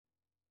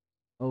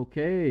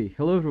Okay,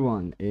 hello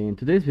everyone. In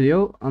today's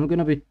video, I'm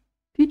gonna be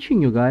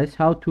teaching you guys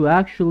how to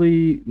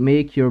actually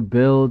make your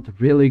build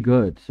really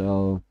good.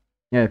 So,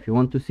 yeah, if you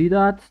want to see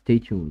that, stay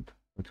tuned.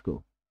 Let's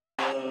go.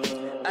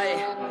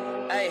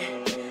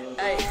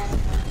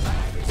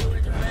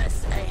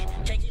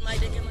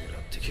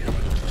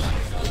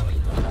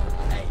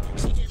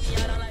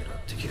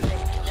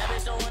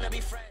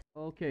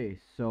 Okay,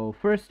 so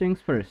first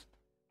things first.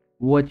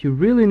 What you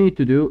really need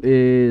to do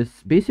is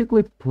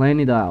basically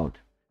plan it out.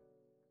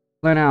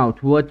 Plan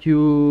out what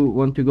you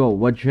want to go,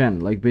 what gen,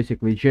 like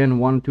basically gen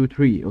 1, 2,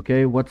 3,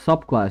 okay? What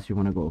subclass you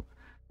want to go.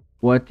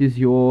 What is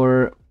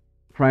your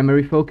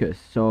primary focus?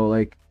 So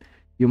like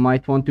you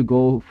might want to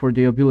go for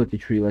the ability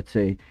tree, let's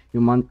say. You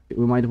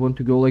might want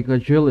to go like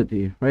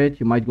agility, right?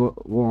 You might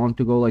want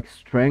to go like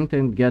strength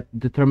and get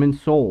determined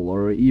soul,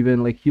 or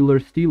even like healer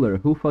stealer,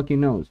 who fucking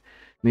knows?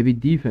 Maybe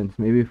defense,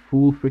 maybe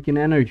full freaking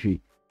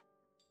energy.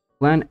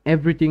 Plan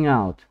everything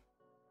out.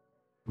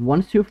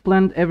 Once you've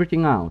planned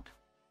everything out,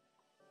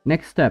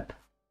 next step,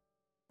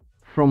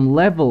 from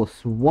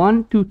levels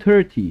 1 to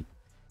 30,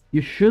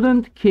 you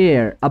shouldn't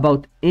care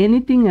about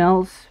anything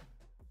else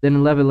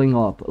than leveling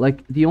up.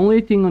 Like, the only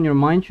thing on your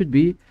mind should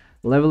be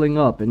leveling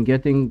up and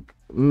getting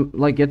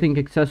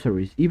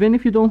accessories. Even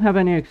if you don't have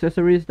any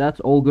accessories, that's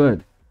all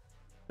good.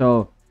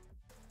 So,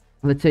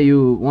 let's say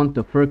you want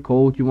a fur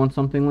coat, you want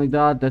something like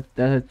that,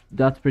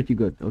 that's pretty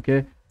good,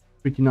 okay?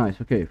 Pretty nice,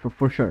 okay,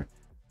 for sure.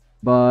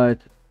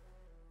 But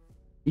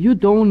you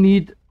don't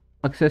need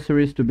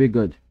accessories to be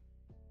good.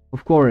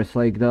 Of course,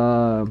 like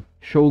the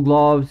show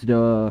gloves,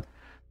 the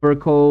fur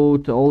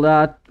coat, all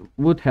that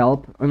would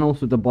help, and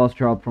also the boss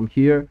drop from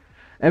here.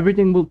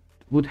 Everything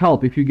would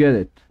help if you get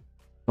it.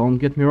 Don't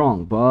get me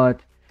wrong,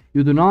 but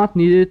you do not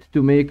need it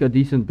to make a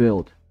decent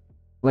build.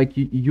 Like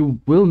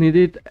you will need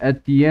it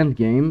at the end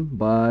game,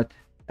 but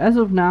as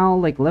of now,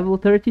 like level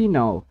 30,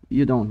 no,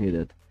 you don't need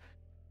it.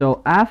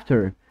 So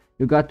after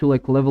you got to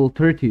like level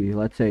 30,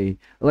 let's say,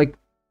 like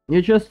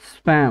you just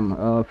spam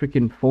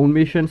freaking phone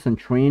missions and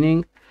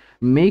training.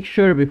 Make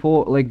sure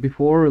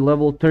before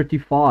level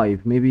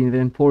 35, maybe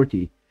even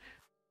 40,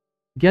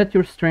 get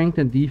your strength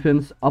and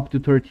defense up to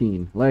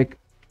 13. Like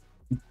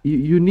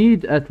you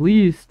need at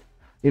least,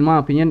 in my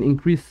opinion,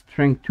 increase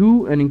strength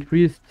 2 and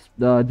increase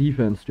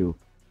defense 2,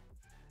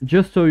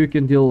 just so you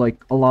can deal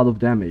like a lot of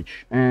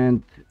damage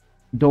and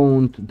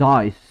don't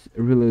die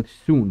really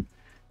soon.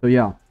 So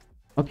yeah,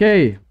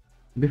 okay,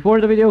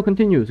 before the video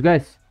continues,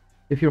 guys,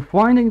 if you're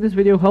finding this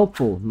video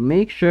helpful,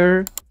 make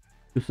sure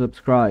to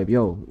subscribe.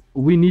 Yo,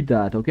 we need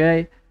that,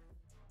 okay?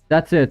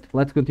 That's it.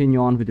 Let's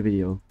continue on with the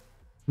video.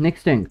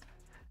 Next thing,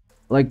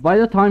 like by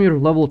the time you're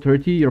level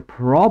 30, you're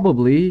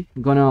probably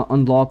gonna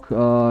unlock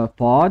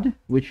pod,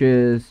 which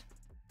is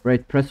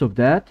right, press of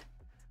death.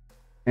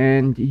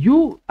 And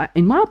you,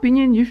 in my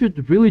opinion, you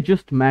should really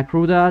just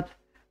macro that,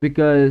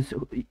 because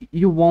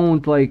you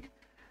won't like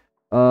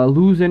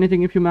lose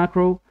anything if you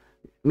macro.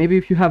 Maybe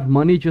if you have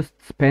money, just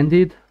spend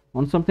it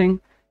on something.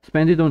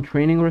 Spend it on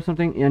training or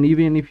something, and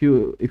even if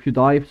you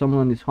die, if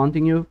someone is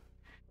hunting you,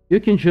 you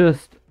can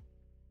just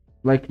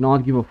like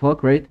not give a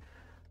fuck, right?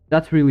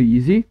 That's really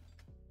easy.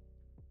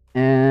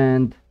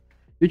 And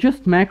you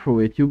just macro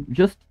it. You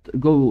just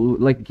go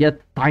like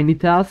get tiny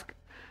task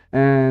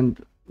and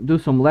do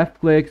some left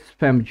clicks,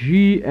 spam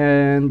G,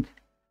 and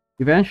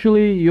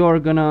eventually you're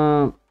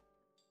gonna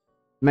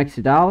max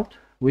it out,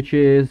 which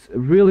is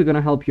really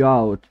gonna help you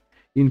out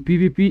in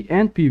PvP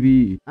and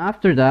PvE.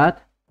 After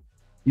that,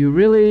 you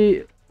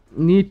really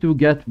need to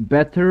get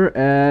better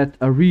at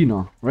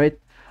arena, right?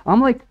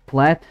 I'm like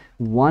plat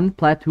 1,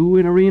 plat 2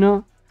 in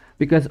arena,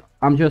 because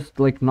I'm just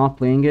like not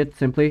playing it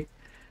simply.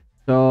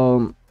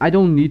 So I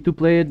don't need to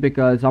play it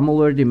because I'm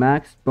already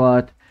maxed.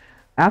 But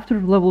after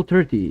level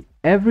 30,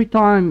 every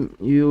time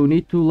you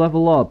need to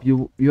level up,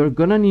 you're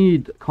gonna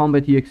need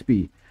combat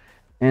EXP,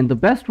 and the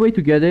best way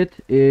to get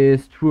it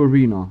is through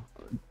arena.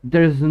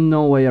 There's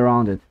no way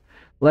around it.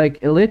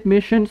 Like elite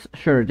missions,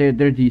 sure,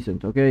 they're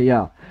decent, okay,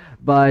 yeah,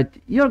 but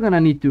you're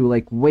gonna need to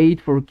like wait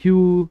for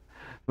Q,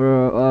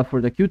 for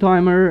the Q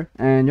timer,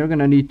 and you're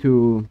gonna need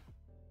to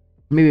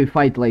maybe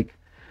fight like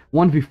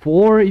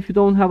 1v4 if you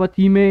don't have a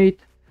teammate.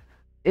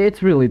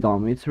 It's really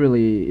dumb. It's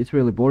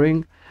really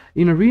boring.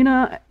 In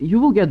arena,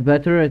 you will get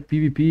better at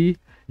PvP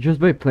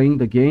just by playing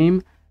the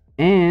game,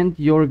 and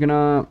you're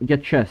gonna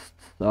get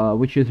chests,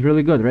 which is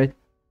really good, right?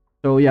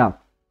 So yeah.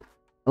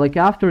 Like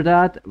after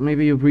that,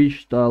 maybe you've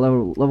reached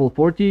level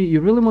 40, you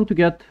really want to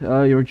get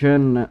your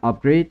gen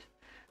upgrade,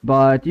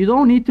 but you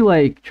don't need to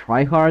like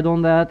try hard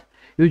on that.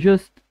 You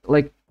just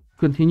like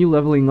continue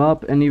leveling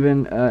up, and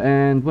even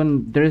and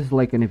when there's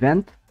like an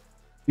event,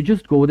 you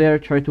just go there,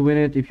 try to win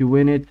it. If you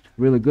win it,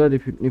 really good.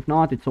 If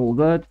not, it's all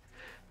good,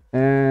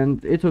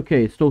 and it's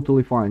okay. It's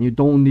totally fine. You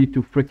don't need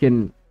to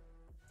freaking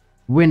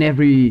win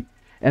every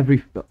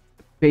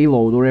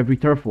payload or every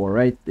turf war,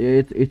 right?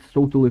 It's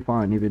totally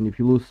fine even if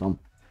you lose some.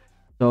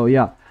 So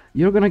yeah,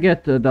 you're gonna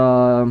get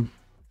the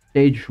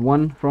stage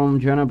 1 from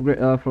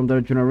from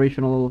the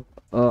generational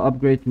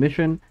upgrade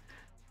mission.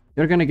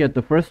 You're gonna get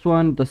the first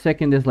one. The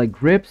second is like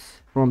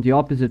grips from the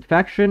opposite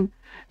faction.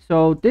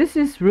 So this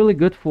is really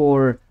good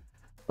for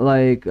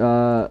like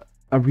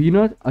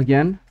arena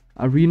again.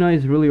 Arena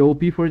is really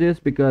OP for this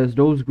because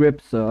those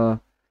grips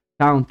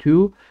count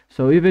too.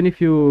 So even if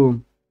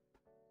you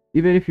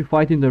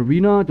fight in the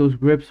arena, those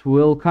grips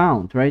will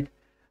count, right?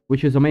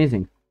 Which is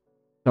amazing.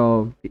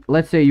 So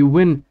let's say you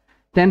win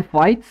 10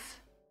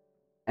 fights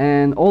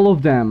and all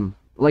of them,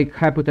 like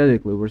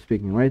hypothetically we're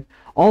speaking, right?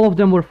 All of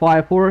them were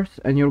 5-4s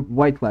and you're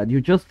white clad. You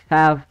just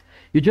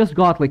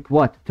got like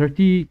what,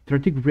 30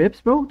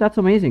 grips, bro? That's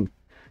amazing.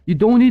 You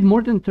don't need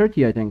more than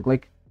 30, I think.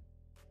 Like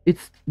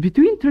it's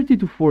between 30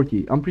 to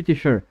 40, I'm pretty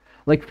sure.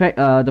 Like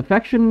the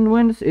faction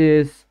wins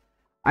is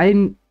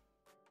I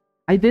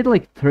I did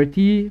like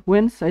 30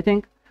 wins, I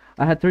think.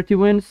 I had 30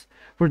 wins.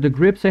 For the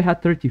grips, I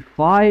had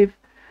 35.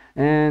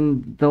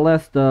 And the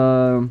last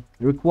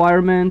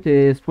requirement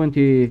is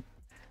 20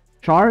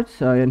 charts,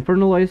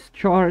 infernalized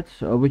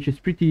charts, which is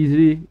pretty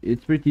easy.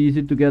 It's pretty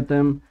easy to get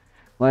them.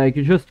 Like,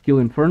 you just kill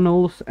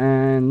infernals,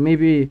 and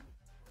maybe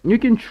you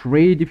can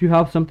trade if you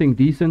have something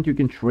decent. You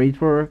can trade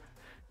for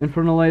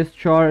infernalized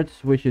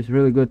charts, which is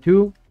really good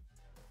too.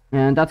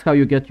 And that's how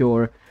you get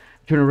your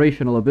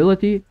generational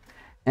ability.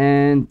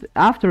 And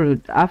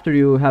after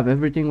you have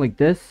everything like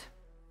this,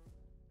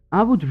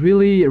 I would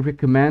really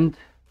recommend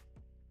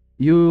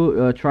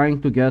you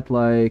trying to get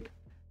like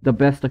the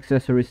best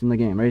accessories in the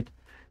game, right?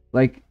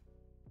 Like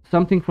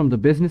something from the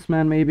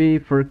businessman, maybe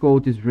fur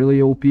coat is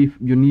really OP.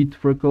 You need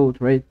fur coat,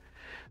 right?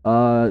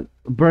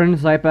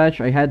 Burns eye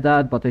patch, I had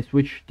that, but I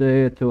switched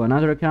it to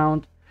another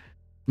account.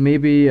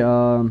 Maybe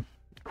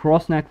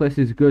cross necklace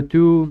is good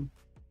too.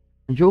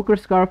 Joker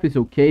scarf is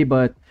okay,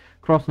 but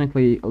cross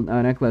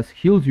necklace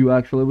heals you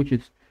actually, which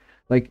is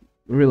like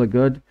really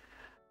good.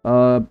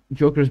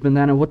 Joker's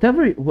bandana,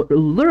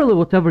 literally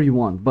whatever you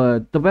want,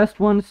 but the best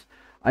ones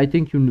I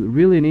think you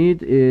really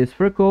need is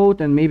fur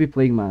coat and maybe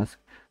plague mask.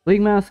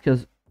 Plague mask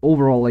has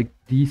overall like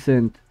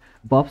decent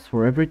buffs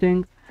for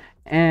everything,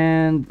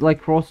 and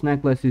like cross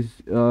necklace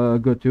is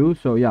good too.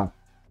 So yeah,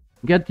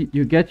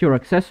 you get your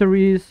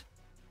accessories,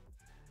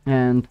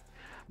 and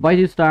by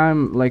this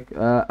time, like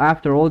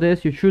after all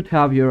this, you should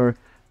have your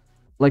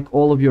like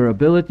all of your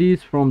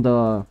abilities from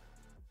the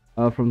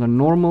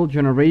normal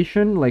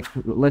generation. Like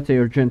let's say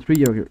your Gen 3,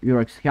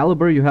 your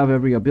Excalibur, you have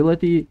every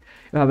ability.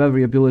 You have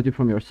every ability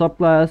from your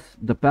subclass,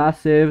 the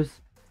passives.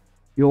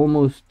 You're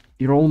almost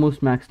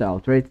maxed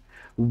out, right?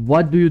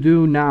 What do you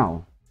do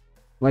now?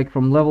 Like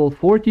from level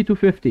 40 to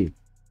 50.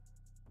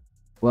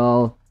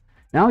 Well,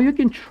 now you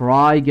can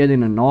try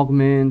getting an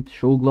augment,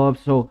 show gloves.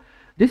 So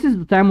this is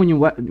the time when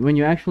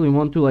you actually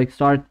want to like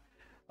start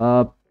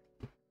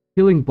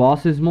killing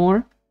bosses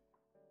more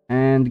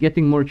and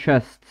getting more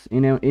chests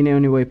in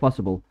any way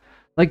possible.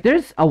 Like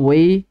there's a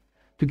way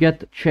to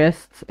get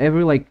chests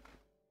every like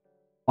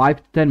 5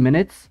 to 10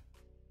 minutes,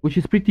 which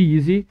is pretty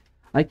easy.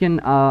 I'm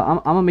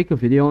gonna make a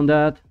video on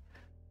that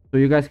so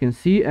you guys can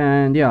see,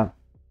 and yeah,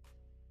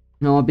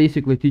 I'll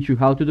basically teach you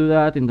how to do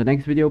that in the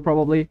next video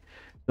probably.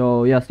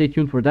 So yeah, stay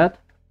tuned for that.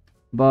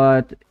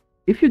 But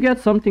if you get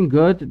something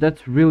good,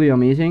 that's really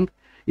amazing.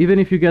 Even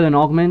if you get an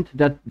augment,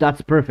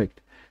 that's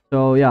perfect.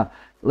 So yeah,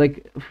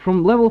 like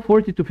from level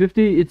 40 to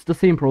 50, it's the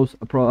same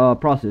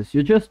process.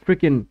 You just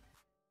freaking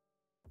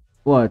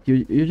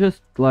you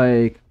just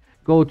like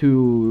go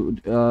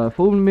to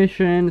phone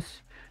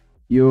missions,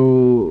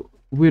 you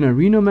win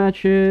arena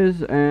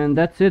matches, and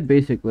that's it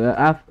basically.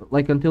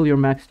 Like until you're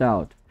maxed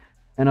out.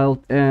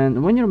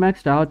 And when you're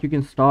maxed out, you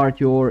can start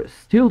your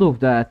Still of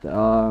That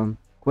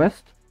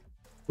quest,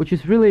 which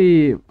is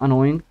really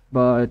annoying,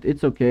 but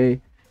it's okay.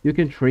 You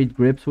can trade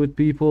grips with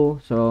people,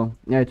 so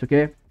yeah, it's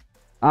okay.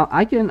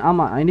 I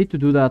need to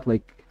do that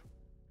like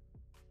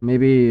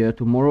maybe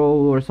tomorrow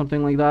or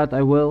something like that.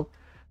 I will,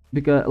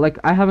 because like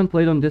I haven't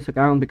played on this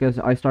account because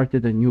I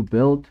started a new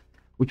build,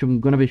 which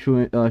I'm gonna be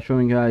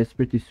showing guys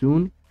pretty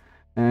soon.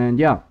 And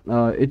yeah,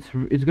 it's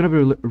gonna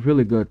be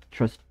really good.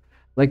 Trust.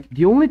 Like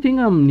the only thing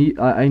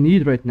I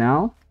need right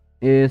now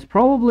is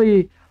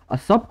probably a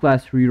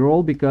subclass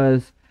reroll,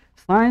 because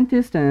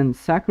Scientist and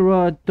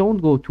Sakura don't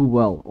go too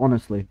well,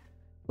 honestly.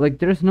 Like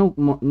there's not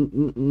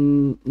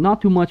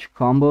too much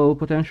combo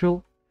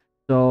potential,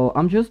 so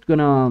I'm just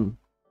gonna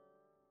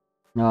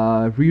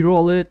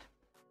reroll it.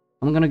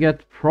 I'm gonna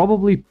get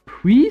probably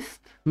Priest,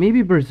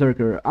 maybe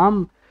Berserker.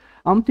 I'm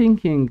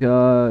thinking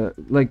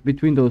like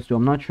between those two.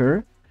 I'm not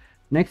sure.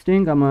 Next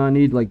thing I'm gonna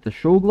need like the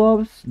show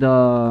gloves,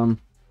 the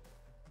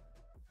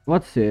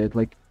what's it,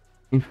 like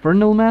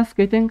Infernal Mask,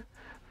 I think,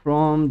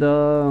 from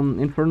the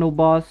Infernal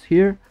boss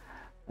here.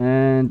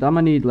 And I'm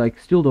gonna need like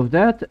Still of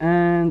That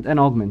and an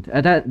augment.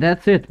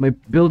 That's it. My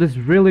build is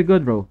really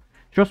good, bro.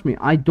 Trust me,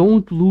 I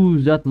don't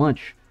lose that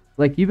much.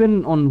 Like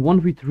even on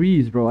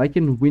 1v3s, bro, I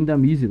can win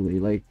them easily.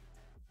 Like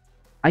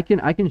I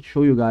can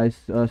show you guys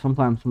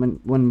sometimes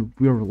when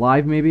we're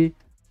live maybe.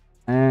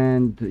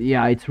 And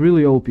yeah, it's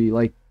really OP.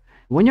 Like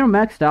when you're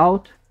maxed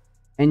out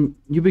and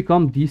you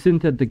become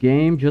decent at the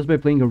game just by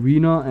playing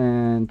arena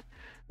and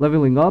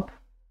leveling up,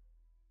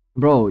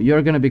 bro,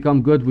 you're gonna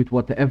become good with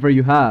whatever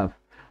you have.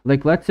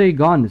 Like let's say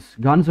guns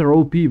are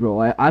OP,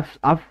 bro.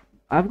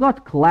 I've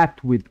got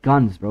clapped with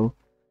guns, bro.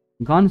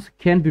 Guns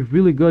can be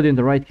really good in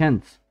the right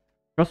hands.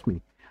 Trust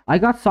me. I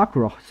got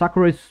Sakura.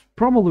 Sakura is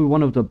probably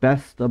one of the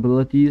best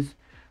abilities.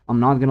 I'm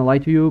not gonna lie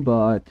to you,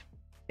 but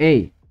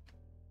hey,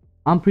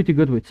 I'm pretty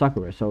good with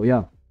Sakura, so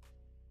yeah.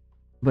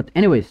 But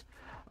anyways,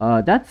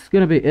 that's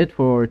gonna be it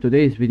for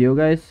today's video,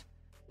 guys.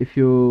 If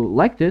you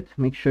liked it,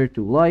 make sure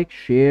to like,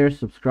 share,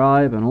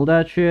 subscribe, and all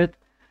that shit.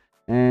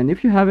 And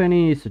if you have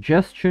any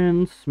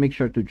suggestions, make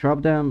sure to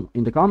drop them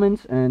in the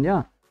comments. And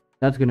yeah,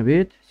 that's gonna be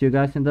it. See you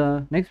guys in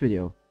the next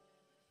video.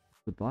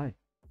 Goodbye.